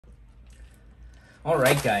All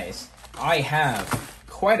right, guys, I have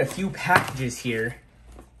quite a few packages here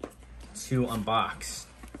to unbox.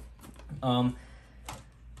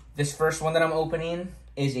 This first one that I'm opening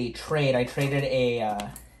is a trade. I traded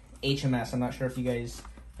a HMS. I'm not sure if you guys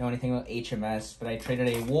know anything about HMS, but I traded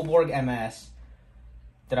a Woolborg MS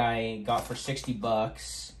that I got for 60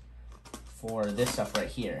 bucks for this stuff right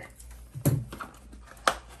here.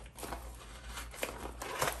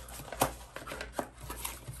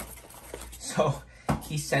 So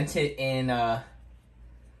he sent it in, I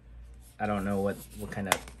don't know what kind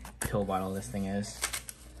of pill bottle this thing is.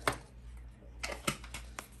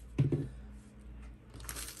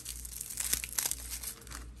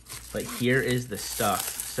 But here is the stuff.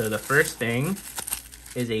 So the first thing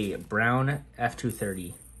is a brown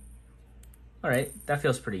F230. All right, that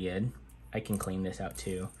feels pretty good. I can clean this out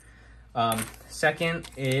too. Second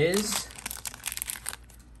is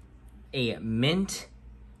a mint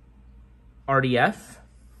RDF.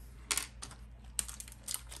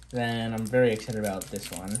 Then I'm very excited about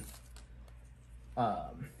this one.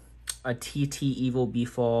 A TT Evil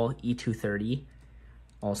Beefall E230,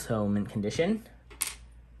 also mint condition.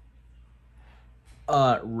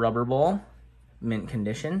 Rubber ball, mint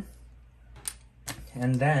condition.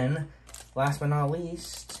 And then, last but not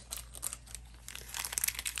least,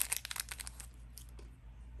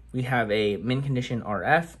 we have a mint condition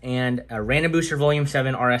RF and a Random Booster Volume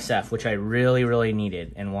 7 RSF, which I really, really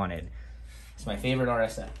needed and wanted. It's my favorite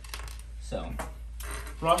RSF. So,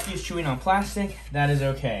 Rocky is chewing on plastic. That is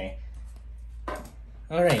okay.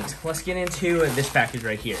 All right, let's get into this package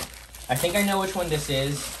right here. I think I know which one this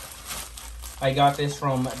is. I got this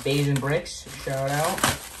from Bays and Bricks. Shout out.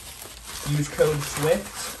 Use code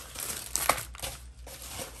SWIFT.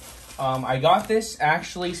 I got this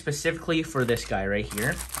actually specifically for this guy right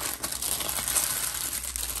here.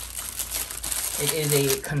 It is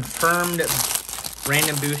a confirmed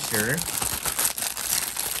random booster.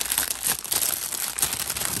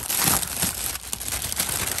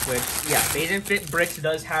 Which, yeah, Bays and Bricks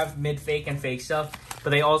does have mid-fake and fake stuff, but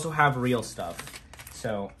they also have real stuff.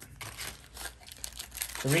 So,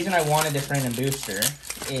 the reason I wanted this random booster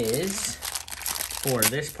is for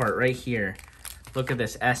this part right here. Look at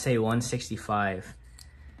this SA165.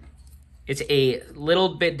 It's a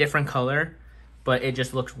little bit different color, but it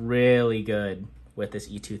just looks really good with this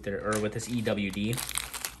E230 or with this EWD.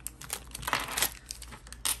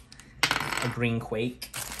 A green Quake.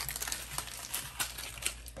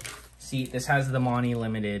 See, this has the Monty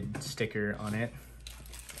Limited sticker on it.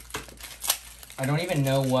 I don't even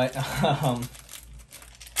know what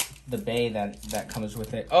the bay that comes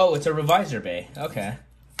with it. Oh, it's a revisor bay. Okay.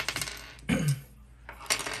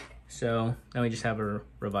 So now we just have a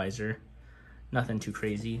revisor. Nothing too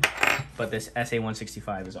crazy, but this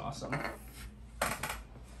SA165 is awesome.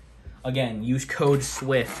 Again, use code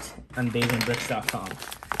SWIFT on baysandbricks.com.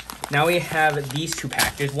 Now we have these two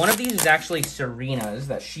packages. One of these is actually Serena's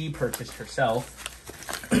that she purchased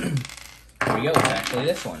herself. There we go, it's actually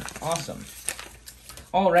this one. Awesome.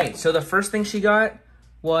 All right, so the first thing she got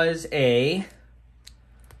was a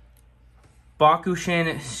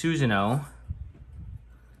Bakushin Suzuno.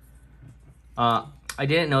 I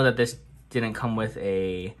didn't know that this didn't come with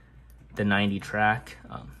the 90 track.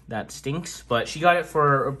 That stinks, but she got it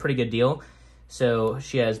for a pretty good deal. So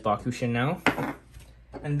she has Bakushin now.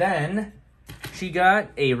 And then she got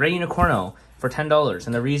a Red Unicorno for $10.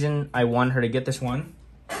 And the reason I wanted her to get this one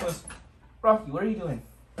was, Rocky, what are you doing?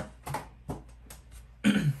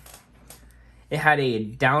 It had a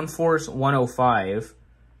Downforce 105.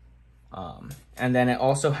 And then it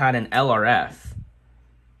also had an LRF.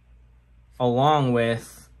 Along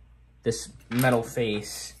with this metal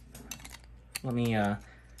face. Let me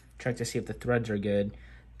check to see if the threads are good.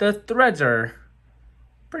 The threads are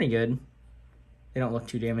pretty good. They don't look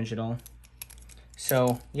too damaged at all.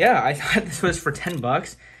 So, yeah, I thought this was for 10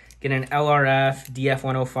 bucks. Get an LRF,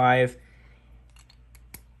 DF105,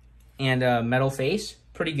 and a metal face.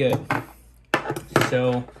 Pretty good.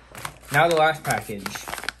 So, now the last package.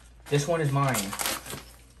 This one is mine.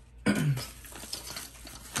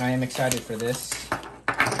 I am excited for this.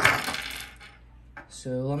 So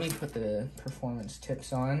let me put the performance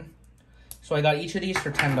tips on. So I got each of these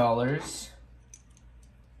for $10.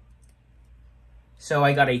 So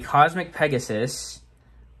I got a Cosmic Pegasus.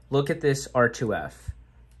 Look at this R2F.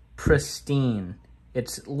 Pristine.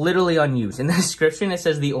 It's literally unused. In the description, it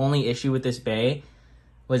says the only issue with this bay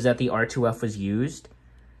was that the R2F was used.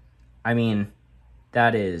 I mean,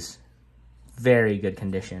 that is very good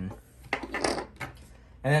condition.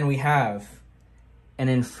 And then we have an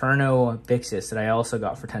Inferno Bixus that I also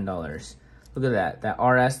got for $10. Look at that. That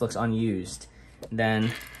RS looks unused.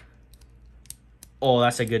 Then Oh,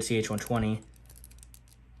 that's a good CH120.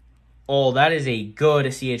 Oh, that is a good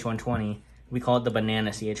CH120. We call it the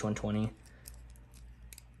banana CH120.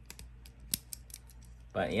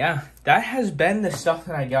 But yeah, that has been the stuff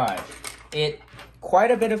that I got.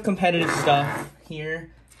 Quite a bit of competitive stuff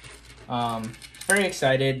here. Very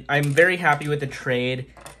excited. I'm very happy with the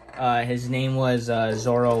trade. His name was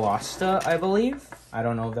Zoroasta, I believe. I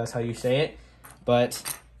don't know if that's how you say it. But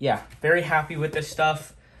yeah, very happy with this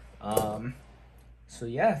stuff. So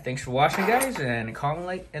yeah, thanks for watching, guys, and comment,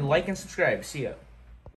 like, and subscribe. See ya.